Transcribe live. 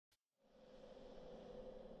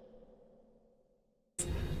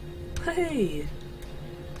Hey!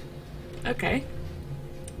 Okay.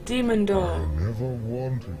 Demon door. I never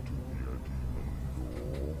wanted to be a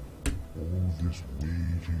demon. All this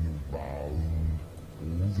waiting around,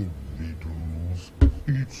 all the riddles.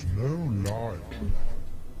 It's no lie.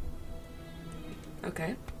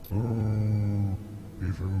 Okay. Oh,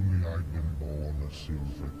 if only I'd been born a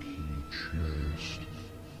silver key chest.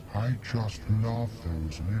 I just love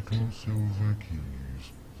those little silver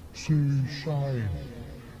keys. So shiny,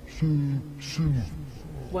 so silver.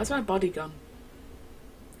 Where's my body gone?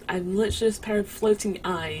 I'm literally just a pair of floating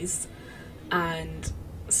eyes and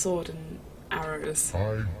a sword and arrows.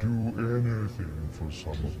 I'd do anything for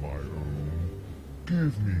some of my own.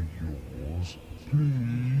 Give me yours,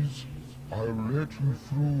 please. I'll let you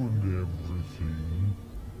through and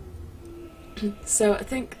everything. So I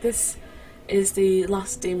think this is the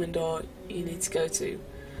last demon door you need to go to.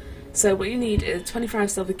 So what you need is 25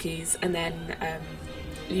 silver keys, and then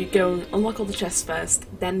you go and unlock all the chests first,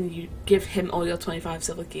 then you give him all your 25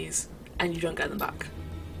 silver keys, and you don't get them back.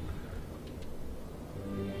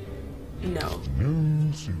 No.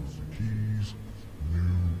 No silver keys, no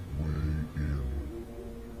way in.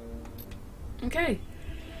 Okay.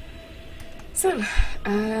 So,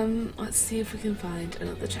 let's see if we can find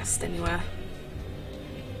another chest anywhere.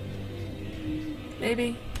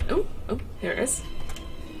 Maybe. Oh, here it is.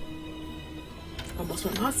 Almost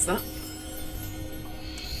went past that.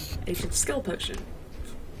 Ancient skill potion.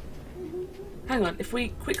 Hang on, if we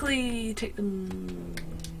quickly take them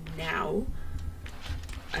now.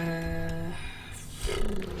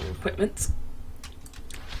 Equipment.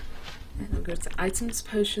 And we'll go to items,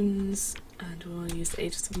 potions, and we'll use the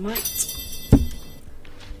Aegis of Might.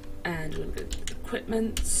 And we'll go to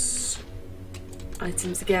equipment,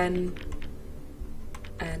 items again,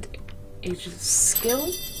 and Aegis of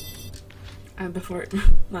Skill. And before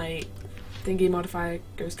my thingy modifier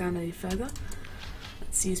goes down any further,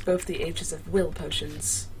 let's use both the Aegis of Will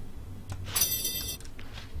potions.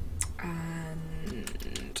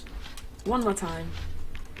 And one more time.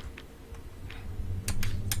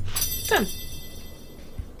 Done.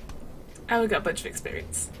 And we got a bunch of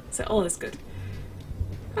experience, so all is good.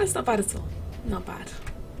 That's not bad at all. Not bad.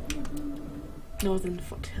 Northern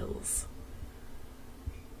Foothills.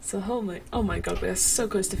 So oh my god, we are so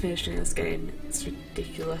close to finishing this game. It's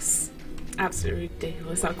ridiculous. Absolutely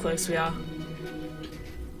ridiculous how close we are.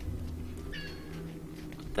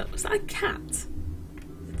 Was that a cat?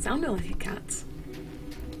 It sounded like a cat.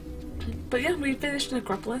 But yeah, we finished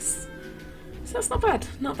Necropolis. So that's not bad,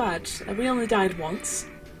 not bad. We only died once.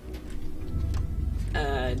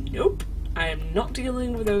 Nope. I am not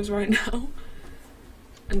dealing with those right now.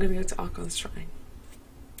 I'm gonna go to Archon's Shrine.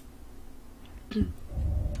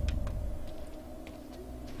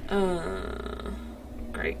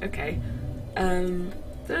 Great, okay.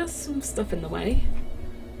 There's some stuff in the way.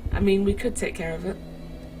 I mean, we could take care of it.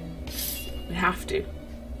 We have to.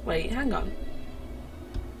 Wait, hang on.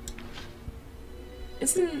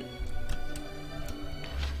 Isn't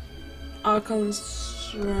Archon's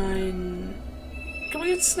Shrine... Can we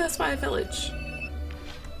go to Snowspire Village?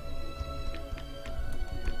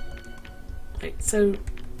 Wait, so...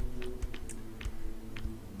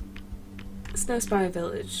 Snowspire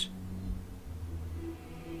Village.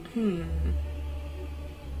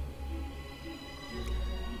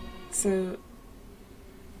 So...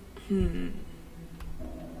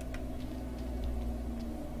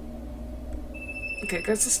 Okay,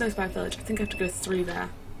 go to Snowspire Village. I think I have to go through there.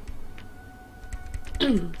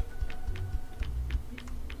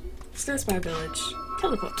 Snowspire Village.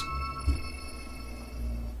 Teleport.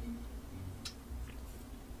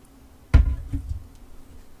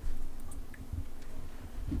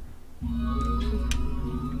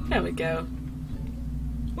 There we go.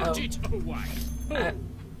 Watch it! Oh, why?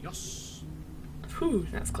 Yes. Whew,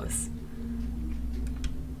 that's close.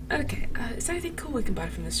 Okay, is there anything cool we can buy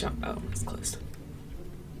from this shop? Oh, it's closed.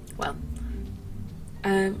 Well,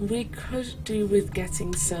 we could do with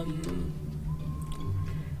getting some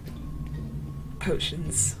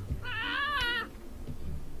potions.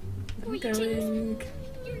 I'm going.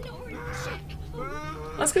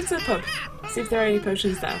 Let's go to the pub. See if there are any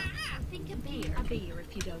potions there. I think a beer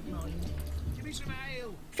if you don't mind. Give me some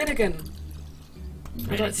ale. Finnegan.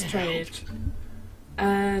 I'd like to trade.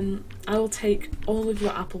 I will take all of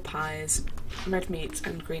your apple pies, red meat,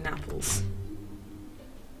 and green apples.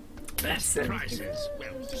 Best prices.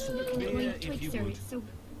 Well, some beer if you would.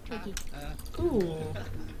 Ooh.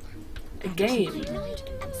 A game.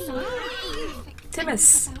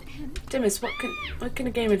 Timus, what kind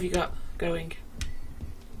of game have you got going?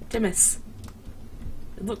 Timus.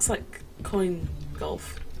 It looks like coin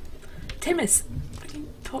golf. Timus, fucking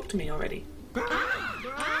talk to me already.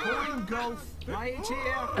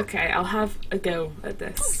 Okay, I'll have a go at Oh,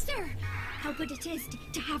 this. sir! How good it is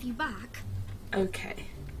to have you back. Okay,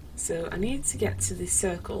 so I need to get to the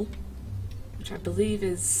circle, which I believe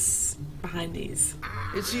is behind these.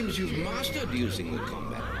 It seems you've mastered using the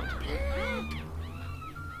combat multiplier.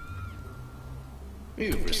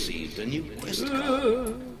 You've received a new quest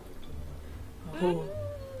card. Oh,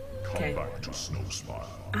 okay. Come back to Snowspire.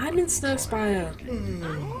 I'm in Snowspire.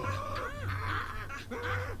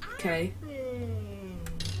 Okay.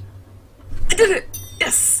 I did it!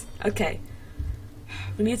 Yes! Okay.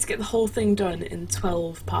 We need to get the whole thing done in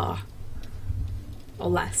 12 par. Or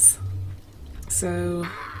less. So...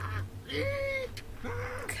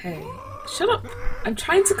 Okay. Shut up! I'm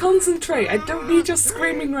trying to concentrate. I don't need your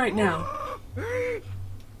screaming right now.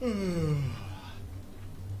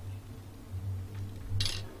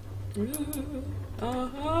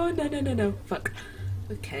 Oh, no. Fuck.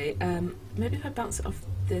 Okay, maybe if I bounce it off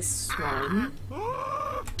this one.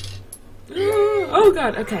 Oh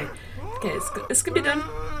god, okay. Okay, this could be done.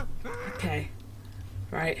 Okay.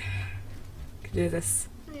 Right. Can do this.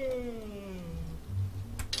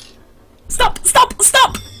 Stop!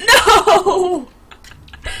 No!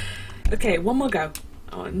 Okay, one more go.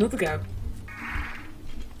 Oh, another go.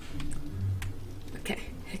 Okay,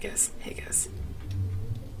 here goes.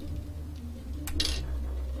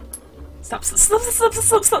 Stop.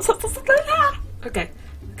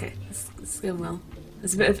 Okay, this is going well.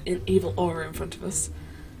 There's a bit of an evil aura in front of us.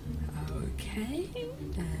 Okay,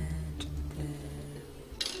 and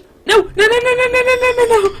no!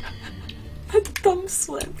 My thumb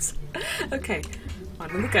slipped. Okay,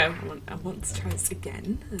 another go. I want to try this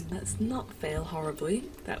again, and let's not fail horribly.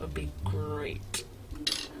 That would be great.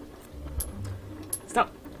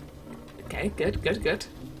 Stop. Okay, good.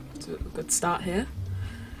 So a good start here.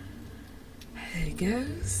 There he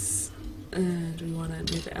goes. And we want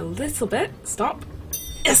to move it a little bit. Stop.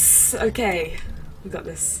 Yes! Okay. We got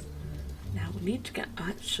this. Now we need to get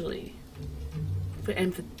actually put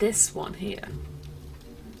in for this one here.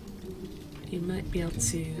 You might be able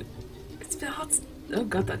to... It's a bit hard to... Oh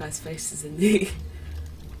god, that guy's face is in the...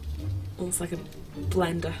 Almost like a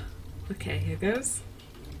blender. Okay, here goes.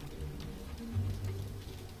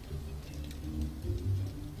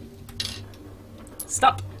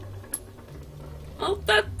 Stop! Oh,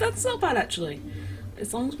 that's not bad actually.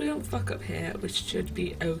 As long as we don't fuck up here, which should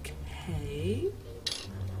be okay.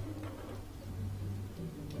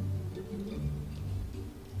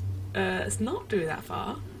 It's not doing that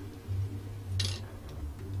far.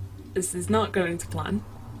 This is not going to plan.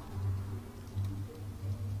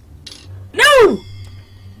 No!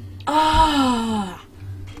 Ah!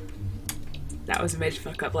 That was a major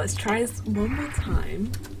fuck up. Let's try this one more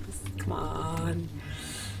time. Come on.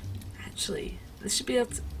 Actually, we should be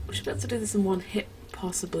able to do this in one hit,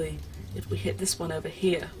 possibly, if we hit this one over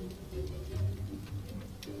here.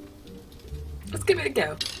 Let's give it a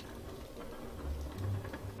go.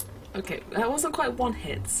 Okay, that wasn't quite one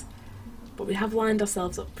hit, but we have lined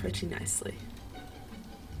ourselves up pretty nicely.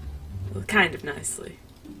 Well, kind of nicely.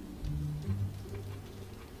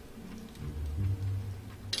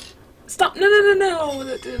 Stop! No!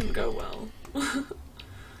 That didn't go well.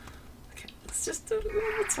 Okay, let's just do it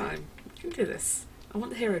one more time. We can do this. I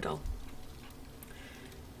want the hero doll.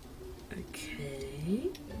 Okay.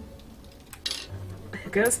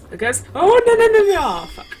 It goes. Oh, no! Oh,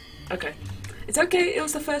 fuck. Okay. It's okay, it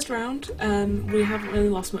was the first round. We haven't really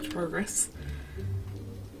lost much progress.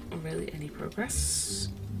 Or really any progress.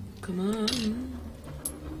 Come on.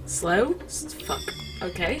 Slow? Fuck.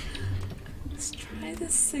 Okay. Let's try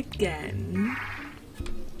this again.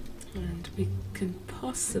 And we can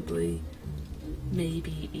possibly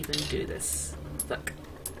maybe even do this. Fuck.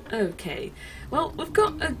 Okay. Well, we've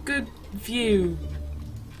got a good view.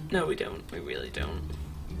 No, we don't. We really don't.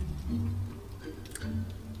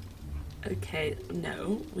 Okay,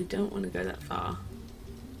 no, we don't want to go that far.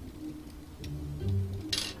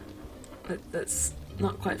 That's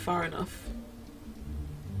not quite far enough.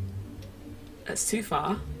 That's too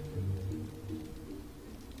far.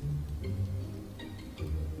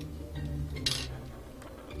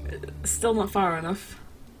 Still not far enough.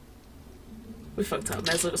 We fucked up,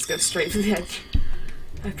 may as well just go straight for the edge.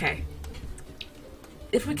 Okay.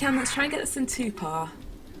 If we can, let's try and get this in 2 par.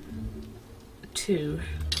 2.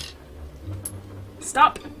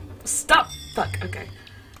 Stop! Fuck, okay.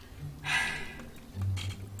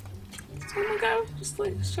 Just one more go. Just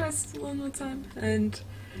let's try this one more time. And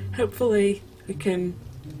hopefully we can...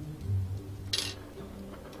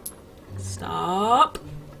 Stop!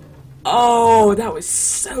 Oh, that was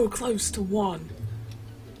so close to 1.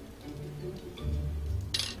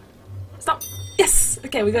 Stop! Yes!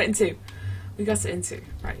 Okay, we got it in 2. We got it in 2.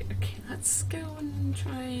 Right, okay, let's go and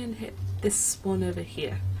try and hit this one over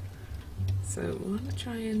here. So we want to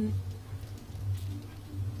try and...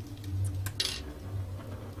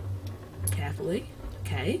 carefully.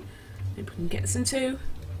 Okay. Maybe we can get this in 2.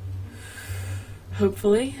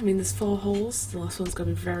 Hopefully. I mean, there's 4 holes. The last one's going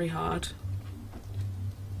to be very hard.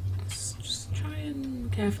 Let's just try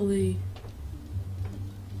and carefully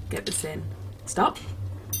get this in. Stop!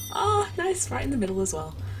 Ah, oh, nice. Right in the middle as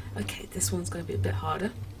well. Okay, this one's going to be a bit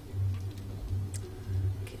harder.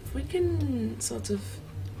 Okay, if we can sort of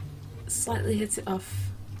slightly hit it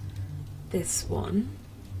off this one.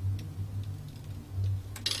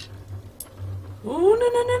 Oh, no,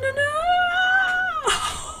 no, no, no, no!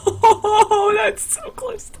 Oh, that's so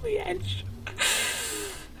close to the edge.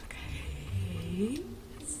 Okay,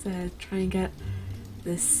 let's try and get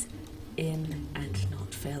this in and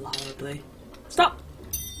not fail horribly. Stop!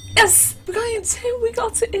 Yes! We got it in 2! We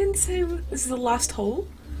got it in 2! This is the last hole.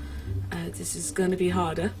 This is going to be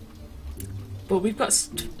harder. But we've got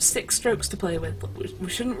 6 strokes to play with. We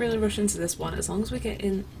shouldn't really rush into this one. As long as we get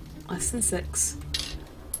in less than 6,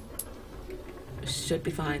 it should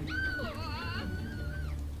be fine.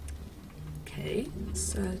 Okay,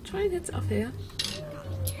 let's try and hit it off here.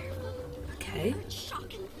 Okay.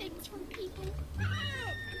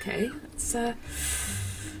 Okay, let's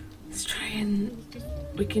try and...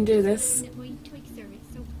 we can do this. You won't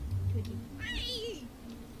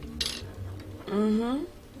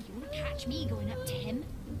catch me going up to him.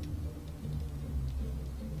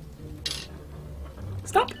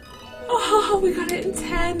 Stop! Oh, we got it in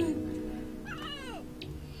 10!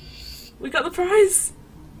 We got the prize!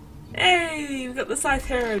 Hey, we got the Scythe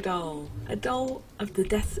Hero doll. A doll of the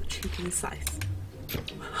Death Cheating Scythe.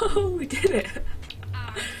 Oh, we did it!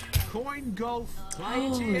 Coin golf.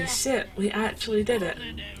 Holy shit, we actually did it.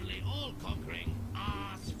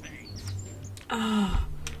 Oh,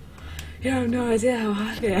 you have no idea how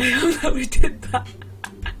happy I am that we did that.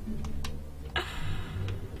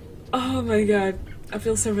 Oh my god, I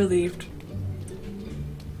feel so relieved.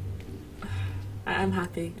 I'm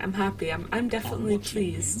happy. I'm happy. I'm definitely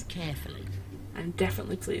pleased. Carefully. I'm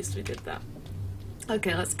definitely pleased we did that.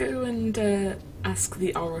 Okay, let's go and ask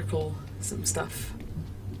the Oracle some stuff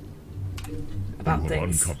about You have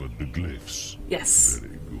things. uncovered the glyphs. Yes.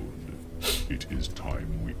 Very good. It is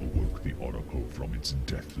time we awoke the Oracle from its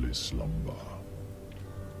deathless slumber.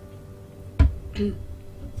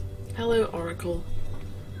 Hello, Oracle.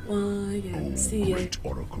 Why, Oh, see ya. great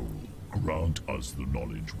Oracle, grant us the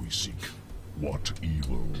knowledge we seek. What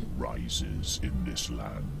evil rises in this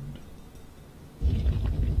land?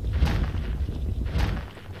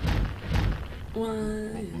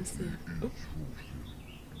 Why, see ya. Oh.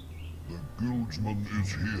 The guildsman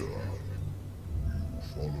is here. You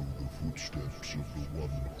follow the footsteps of the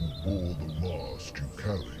one who bore the mask you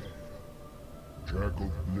carry. Jack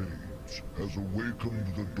of Blades has awakened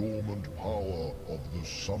the dormant power of the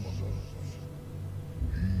Summoners.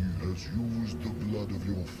 He has used the blood of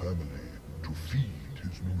your family to feed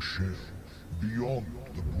his new shell beyond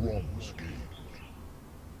the Bronze Gate.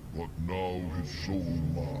 But now his soul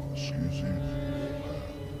mask is in your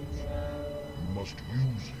hands. You must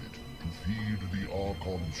use it to feed the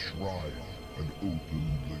Archon's shrine and open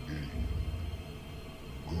the gate.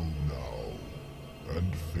 Go now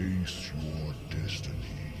and face your destiny.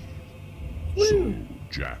 So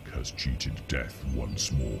Jack has cheated death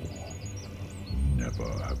once more. Never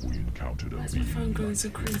have we encountered a Why's my phone being going like so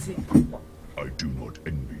you. crazy? I do not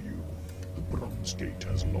envy you. The Bronze Gate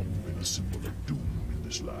has long been a symbol of doom in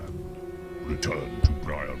this land. Return to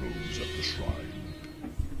Briar Rose at the shrine.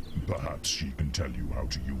 Perhaps she can tell you how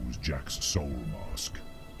to use Jack's soul mask.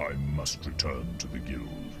 I must return to the guild.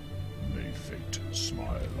 May fate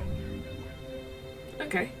smile on you.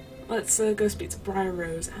 Okay, let's go speak to Briar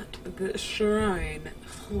Rose at the shrine.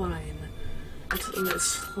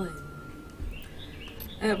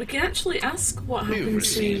 We can actually ask what We've happened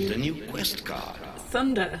received a to new quest card.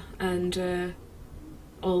 Thunder and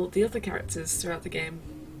all the other characters throughout the game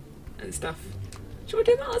and stuff. Should we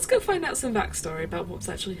do that? Let's go find out some backstory about what's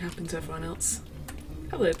actually happened to everyone else.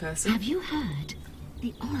 Hello, person. Have you heard?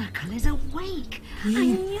 The Oracle is awake. I You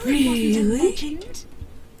knew it really? wasn't a legend.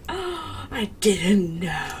 Oh, I didn't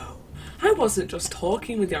know. I wasn't just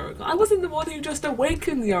talking with the Oracle. I wasn't the one who just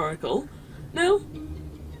awakened the Oracle. No?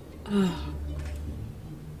 Oh.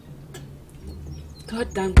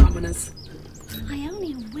 Goddamn commoners. I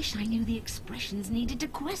only wish I knew the expressions needed to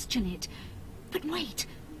question it. But wait,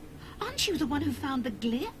 aren't you the one who found the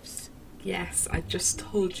glyphs? Yes, I just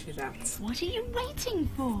told you that. What are you waiting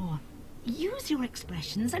for? Use your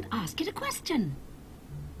expressions and ask it a question.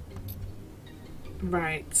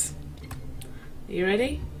 Right. Are you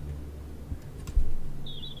ready?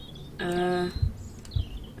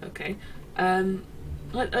 Okay.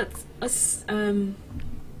 Let's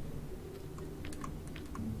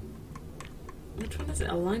which one is it?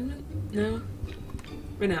 Alignment? No.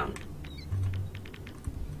 Renown.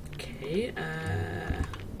 Okay,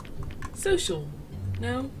 social.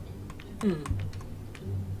 No.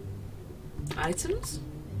 Items?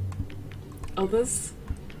 Others?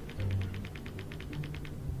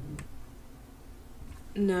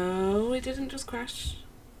 No, it didn't just crash.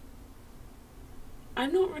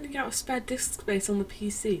 I'm not running out of spare disk space on the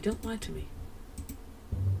PC, don't lie to me.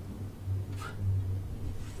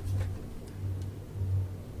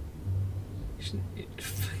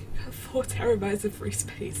 I have 4 terabytes of free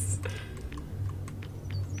space.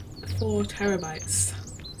 4 terabytes.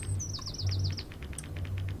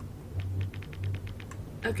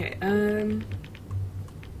 Okay,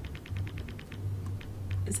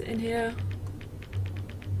 is it in here?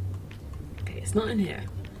 Okay, it's not in here.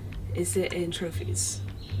 Is it in trophies?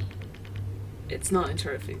 It's not in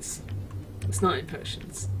trophies. It's not in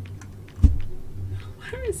potions.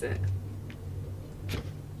 Where is it?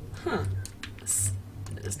 Huh.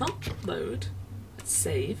 It's not load. It's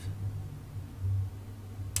save.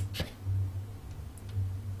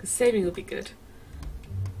 Because saving will be good.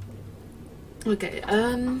 Okay,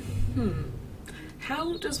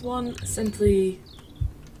 how does one simply...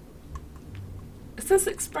 It says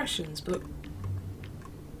expressions, but...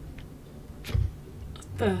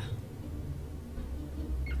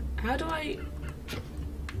 How do I...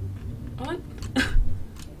 What?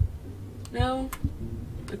 No?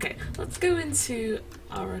 Okay, let's go into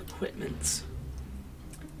our equipment.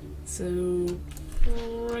 So...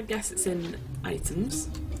 I guess it's in items.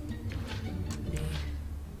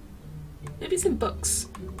 Maybe it's in books.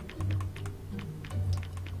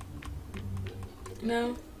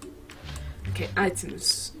 No? Okay,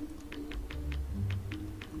 items.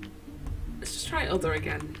 Let's just try other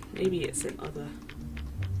again. Maybe it's in other.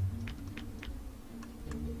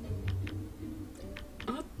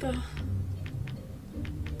 What the?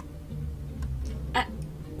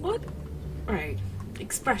 What? Right.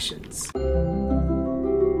 Expressions.